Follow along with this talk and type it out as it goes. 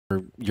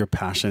Your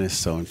passion is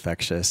so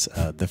infectious.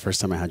 The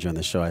first time I had you on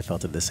the show, I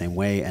felt it the same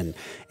way. And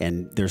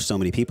there's so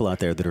many people out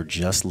there that are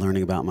just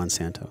learning about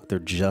Monsanto. They're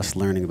just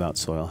learning about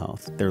soil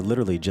health. They're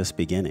literally just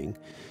beginning.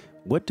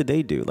 What do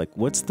they do? Like,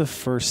 what's the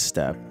first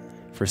step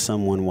for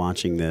someone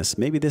watching this?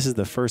 Maybe this is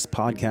the first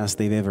podcast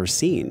they've ever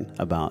seen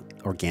about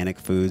organic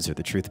foods or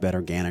the truth about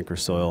organic or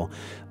soil.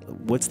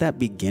 What's that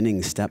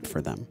beginning step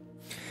for them?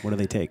 What do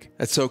they take?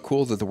 It's so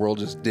cool that the world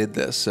just did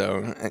this.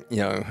 So,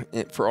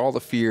 for all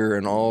the fear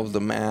and all of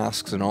the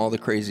masks and all the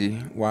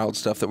crazy wild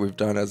stuff that we've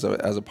done as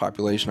a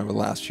population over the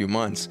last few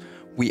months,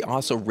 we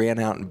also ran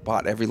out and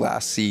bought every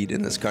last seed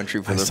in this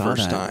country for the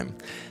first time.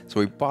 So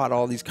we bought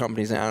all these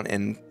companies out,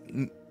 and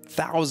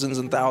thousands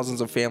and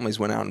thousands of families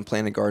went out and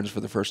planted gardens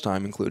for the first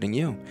time, including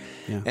you.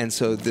 Yeah. And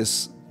so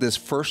this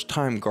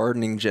first-time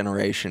gardening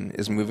generation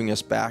is moving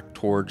us back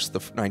towards the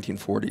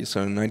 1940s. So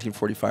in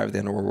 1945, at the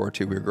end of World War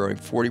II, we were growing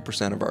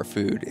 40% of our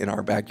food in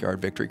our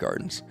backyard victory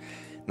gardens.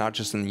 Not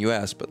just in the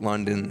U.S., but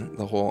London,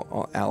 the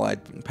whole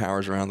allied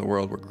powers around the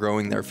world were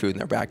growing their food in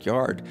their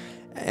backyard.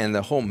 And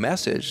the whole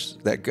message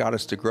that got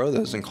us to grow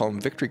those and call them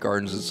victory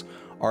gardens is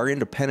our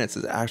independence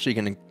is actually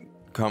going to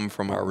come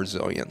from our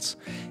resilience.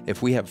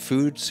 If we have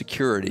food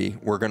security,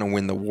 we're going to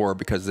win the war,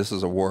 because this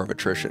is a war of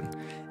attrition.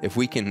 If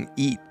we can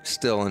eat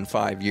still in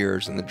 5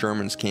 years and the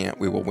Germans can't,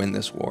 we will win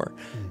this war.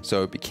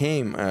 So it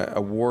became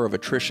a war of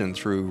attrition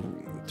through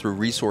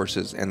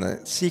resources, and the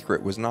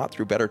secret was not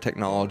through better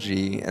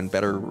technology and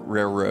better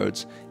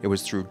railroads. It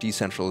was through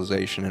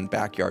decentralization and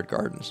backyard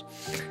gardens.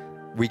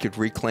 We could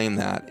reclaim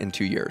that in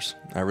 2 years.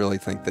 I really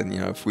think that,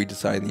 if we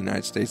decide in the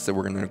United States that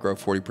we're going to grow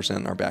 40%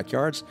 in our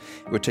backyards,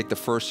 it would take the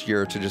first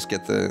year to just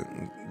get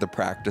the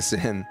practice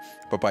in.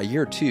 But by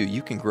year 2,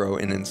 you can grow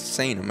an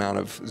insane amount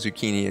of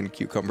zucchini and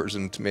cucumbers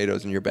and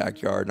tomatoes in your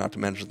backyard, not to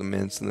mention the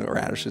mints and the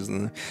radishes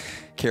and the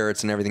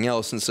carrots and everything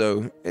else. And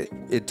so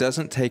it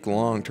doesn't take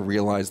long to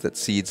realize that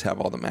seeds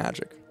have all the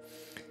magic.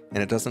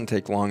 And it doesn't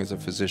take long as a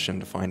physician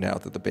to find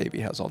out that the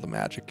baby has all the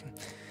magic.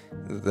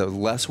 The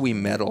less we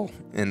meddle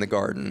in the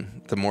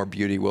garden, the more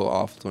beauty will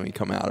ultimately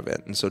come out of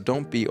it. And so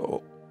don't be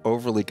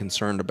overly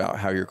concerned about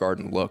how your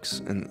garden looks,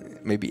 and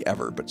maybe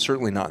ever, but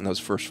certainly not in those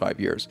first 5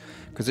 years,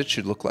 because it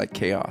should look like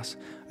chaos.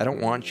 I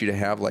don't want you to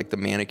have like the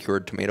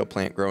manicured tomato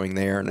plant growing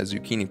there and a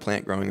zucchini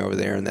plant growing over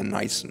there and then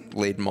nice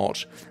laid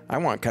mulch. I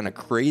want kind of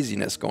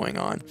craziness going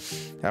on.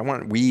 I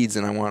want weeds,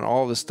 and I want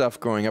all this stuff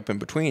growing up in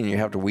between. You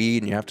have to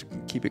weed and you have to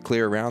keep it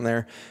clear around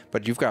there,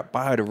 but you've got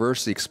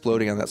biodiversity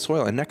exploding on that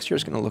soil, and next year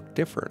is going to look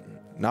different.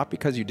 Not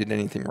because you did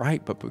anything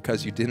right, but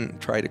because you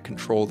didn't try to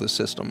control the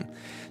system.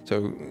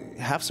 So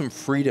have some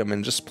freedom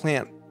and just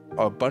plant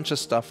a bunch of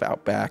stuff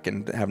out back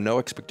and have no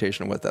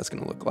expectation of what that's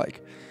going to look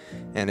like.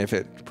 And if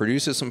it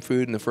produces some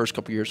food in the first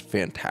couple of years,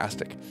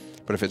 fantastic.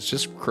 But if it's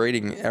just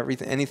creating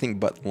anything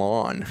but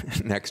lawn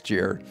next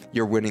year,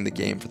 you're winning the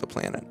game for the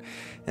planet.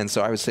 And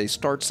so I would say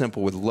start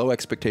simple with low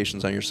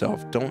expectations on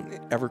yourself. Don't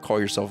ever call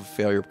yourself a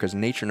failure, because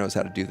nature knows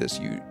how to do this.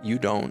 You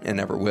don't, and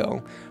never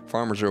will.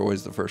 Farmers are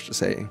always the first to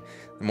say,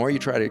 the more you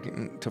try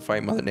to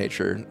fight Mother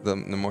Nature, the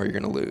more you're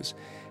going to lose.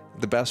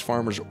 The best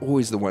farmers are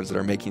always the ones that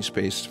are making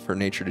space for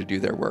nature to do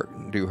their work,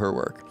 do her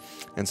work.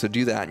 And so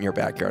do that in your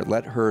backyard.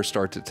 Let her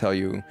start to tell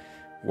you,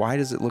 why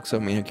does it look so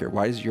manicured?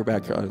 Why does your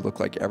backyard look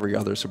like every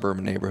other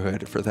suburban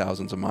neighborhood for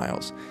thousands of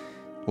miles?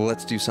 Well,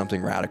 let's do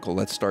something radical.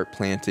 Let's start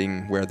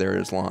planting where there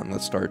is lawn.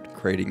 Let's start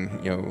creating,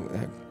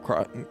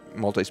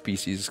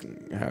 multi-species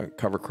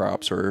cover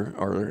crops or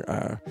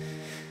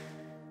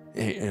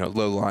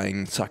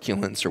low-lying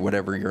succulents or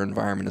whatever your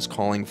environment is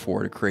calling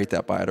for to create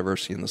that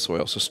biodiversity in the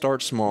soil. So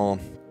start small.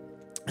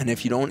 And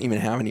if you don't even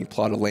have any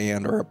plot of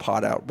land or a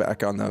pot out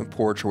back on the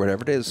porch or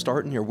whatever it is,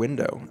 start in your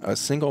window. A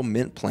single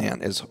mint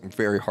plant is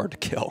very hard to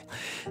kill.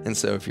 And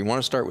so if you want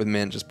to start with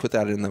mint, just put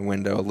that in the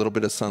window, a little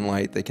bit of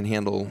sunlight. They can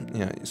handle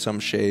some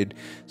shade.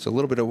 So a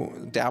little bit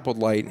of dappled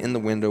light in the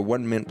window,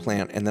 one mint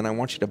plant. And then I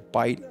want you to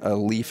bite a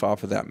leaf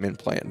off of that mint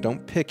plant.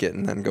 Don't pick it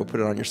and then go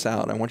put it on your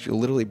salad. I want you to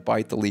literally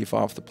bite the leaf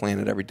off the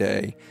planet every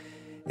day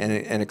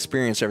and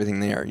experience everything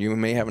there. You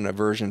may have an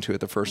aversion to it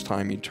the first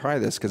time you try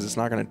this, because it's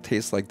not going to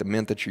taste like the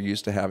mint that you're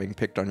used to having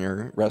picked on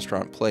your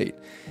restaurant plate.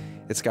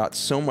 It's got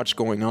so much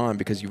going on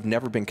because you've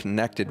never been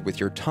connected with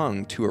your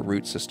tongue to a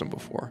root system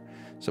before.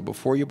 So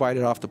before you bite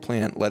it off the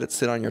plant, let it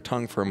sit on your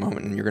tongue for a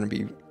moment, and you're going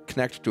to be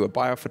connected to a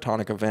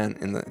biophotonic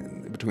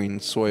event between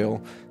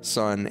soil,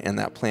 sun, and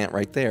that plant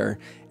right there,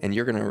 and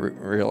you're going to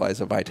realize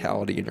a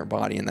vitality in your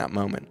body in that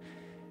moment.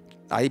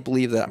 I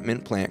believe that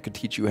mint plant could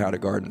teach you how to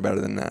garden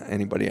better than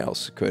anybody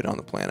else could on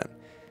the planet.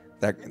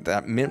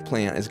 That mint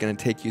plant is going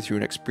to take you through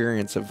an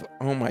experience of,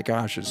 oh my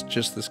gosh, it's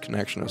just this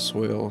connection of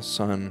soil,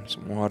 sun,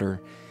 some water.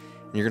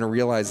 And you're going to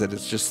realize that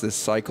it's just this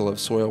cycle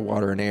of soil,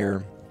 water, and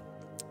air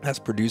that's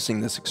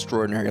producing this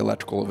extraordinary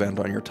electrical event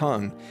on your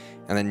tongue.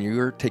 And then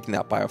you're taking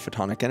that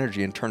biophotonic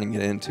energy and turning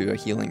it into a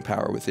healing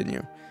power within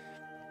you.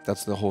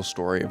 That's the whole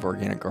story of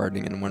organic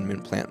gardening and one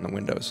mint plant in the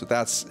window. So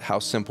that's how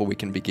simple we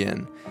can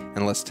begin.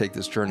 And let's take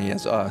this journey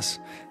as us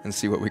and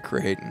see what we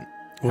create.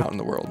 out in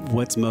the world.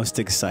 What's most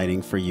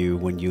exciting for you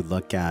when you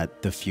look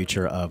at the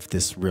future of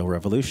this real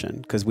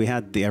revolution? Because we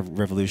had the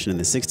revolution in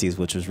the 60s,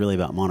 which was really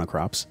about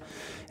monocrops.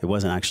 It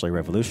wasn't actually a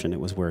revolution. It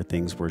was where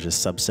things were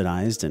just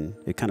subsidized, and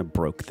it kind of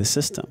broke the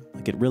system.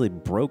 Like, it really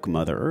broke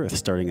Mother Earth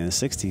starting in the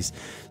 60s.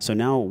 So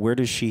now where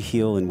does she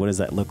heal, and what does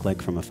that look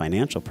like from a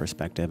financial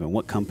perspective? And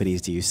what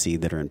companies do you see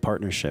that are in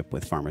partnership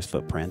with Farmers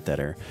Footprint that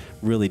are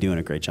really doing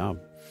a great job?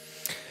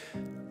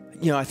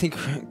 You know, I think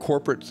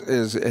corporate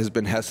has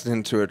been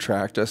hesitant to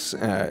attract us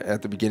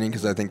at the beginning,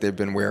 because I think they've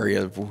been wary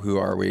of who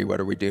are we, what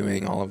are we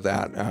doing, all of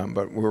that.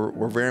 But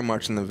we're very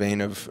much in the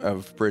vein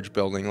of bridge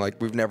building. Like,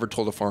 we've never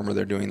told a farmer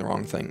they're doing the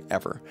wrong thing,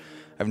 ever.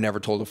 I've never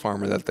told a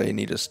farmer that they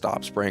need to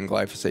stop spraying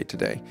glyphosate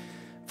today.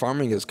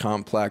 Farming is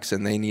complex,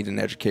 and they need an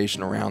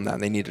education around that.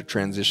 They need a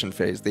transition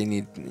phase. They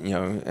need, you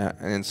know,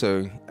 and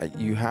so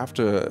you have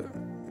to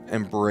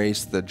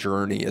embrace the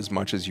journey as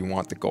much as you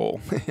want the goal.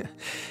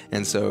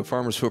 And so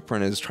Farmers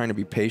Footprint is trying to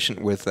be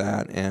patient with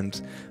that and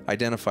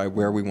identify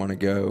where we want to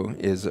go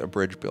is a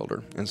bridge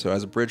builder. And so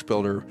as a bridge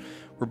builder,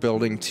 we're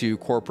building to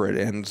corporate,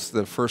 and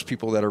the first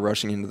people that are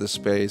rushing into this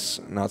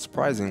space, not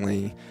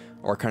surprisingly,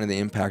 are kind of the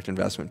impact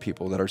investment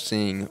people that are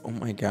seeing, oh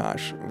my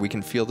gosh, we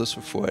can feel this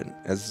afoot.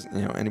 As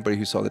you know, anybody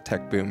who saw the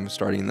tech boom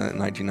starting in the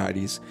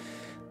 1990s,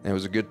 it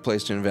was a good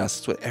place to invest.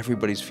 It's what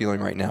everybody's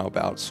feeling right now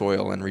about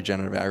soil and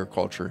regenerative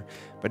agriculture.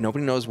 But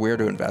nobody knows where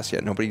to invest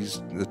yet.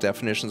 The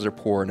definitions are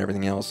poor and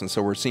everything else. And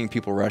so we're seeing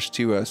people rush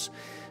to us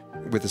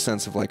with a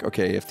sense of like,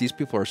 okay, if these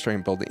people are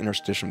starting to build the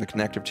interstitium, the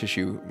connective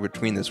tissue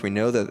between this, we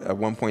know that a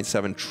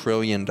 $1.7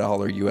 trillion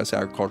U.S.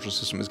 agricultural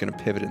system is going to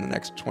pivot in the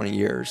next 20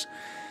 years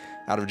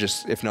out of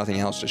just, if nothing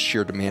else, just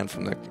sheer demand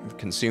from the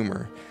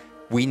consumer.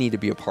 We need to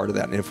be a part of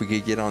that. And if we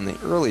could get on the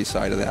early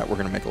side of that, we're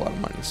going to make a lot of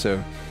money.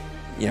 So,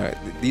 you know,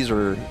 these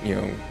are, you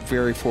know,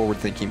 very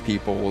forward-thinking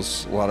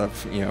peoples, a lot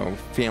of, you know,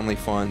 family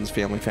funds,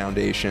 family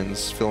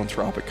foundations,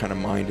 philanthropic kind of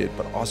minded,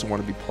 but also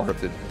want to be part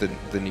of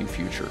the new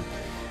future.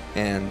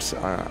 And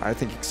I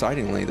think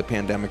excitingly, the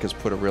pandemic has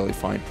put a really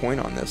fine point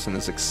on this and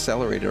has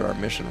accelerated our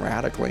mission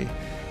radically.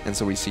 And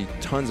so we see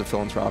tons of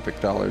philanthropic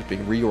dollars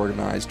being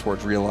reorganized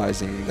towards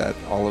realizing that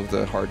all of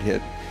the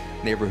hard-hit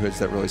neighborhoods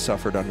that really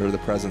suffered under the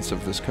presence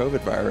of this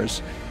COVID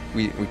virus,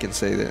 we can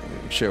say that,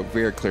 show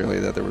very clearly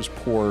that there was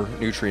poor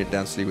nutrient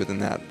density within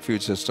that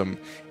food system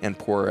and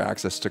poor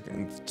access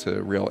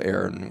to real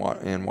air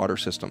and water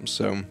systems.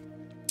 So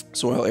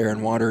soil, air,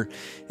 and water.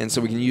 And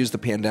so we can use the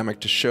pandemic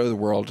to show the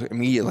world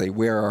immediately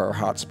where are our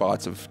hot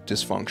spots of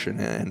dysfunction.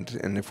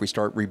 And if we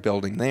start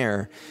rebuilding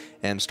there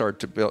and start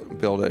to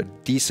build a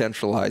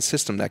decentralized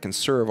system that can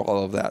serve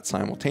all of that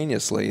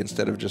simultaneously,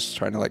 instead of just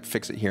trying to like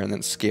fix it here and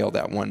then scale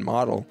that one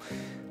model,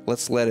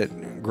 let's let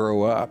it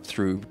grow up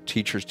through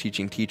teachers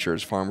teaching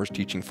teachers, farmers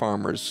teaching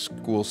farmers,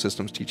 school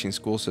systems teaching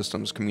school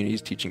systems,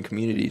 communities teaching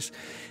communities,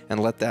 and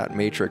let that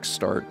matrix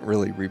start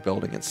really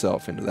rebuilding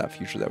itself into that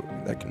future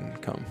that can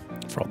come.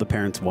 For all the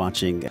parents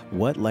watching,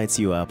 what lights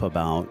you up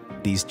about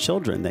these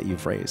children that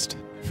you've raised?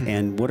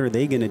 And what are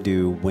they going to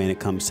do when it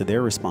comes to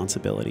their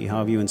responsibility? How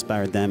have you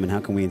inspired them, and how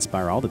can we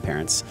inspire all the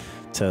parents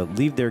to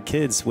leave their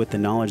kids with the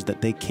knowledge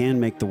that they can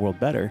make the world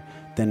better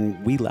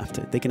than we left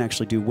it? They can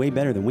actually do way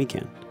better than we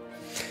can.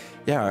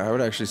 Yeah, I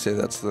would actually say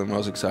that's the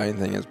most exciting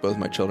thing, is both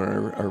my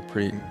children are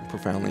pretty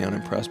profoundly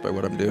unimpressed by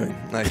what I'm doing.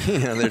 Like, you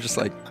know, they're just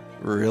like,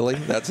 really?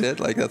 That's it?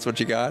 Like, that's what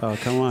you got? Oh,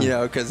 come on. You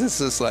know, because it's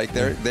just like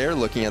they're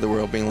looking at the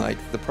world being like,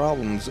 the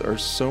problems are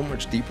so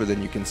much deeper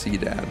than you can see,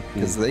 Dad.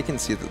 Because they can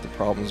see that the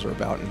problems are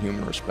about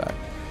inhuman respect.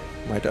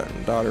 My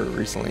daughter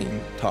recently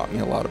taught me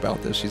a lot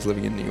about this. She's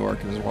living in New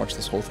York and has watched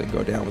this whole thing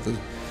go down with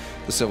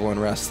the civil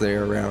unrest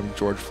there around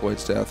George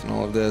Floyd's death and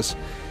all of this.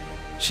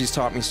 She's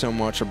taught me so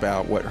much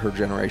about what her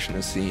generation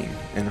is seeing,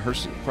 and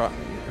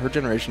her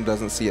generation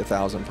doesn't see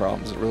 1,000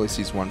 problems. It really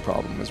sees one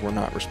problem, is we're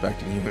not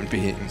respecting human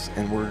beings,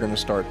 and we're going to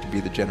start to be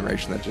the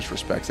generation that just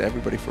respects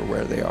everybody for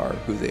where they are,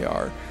 who they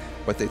are,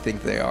 what they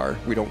think they are.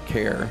 We don't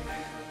care.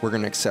 We're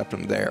going to accept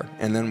them there,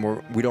 and then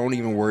we don't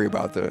even worry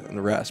about the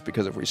rest,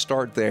 because if we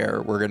start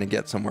there, we're going to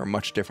get somewhere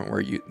much different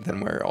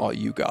than where all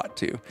you got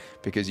to,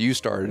 because you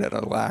started at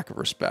a lack of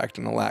respect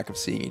and a lack of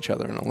seeing each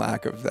other and a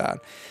lack of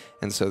that.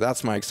 And so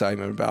that's my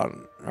excitement about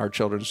our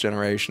children's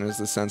generation, is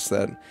the sense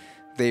that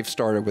they've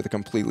started with a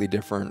completely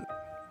different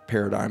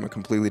paradigm, a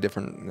completely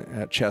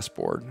different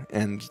chessboard,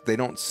 and they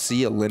don't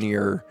see a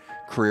linear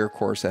career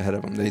course ahead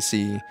of them. They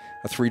see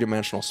a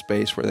three-dimensional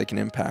space where they can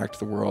impact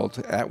the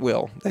world at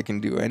will. They can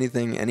do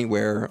anything,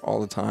 anywhere, all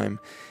the time.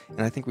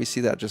 And I think we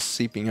see that just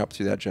seeping up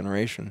through that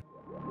generation.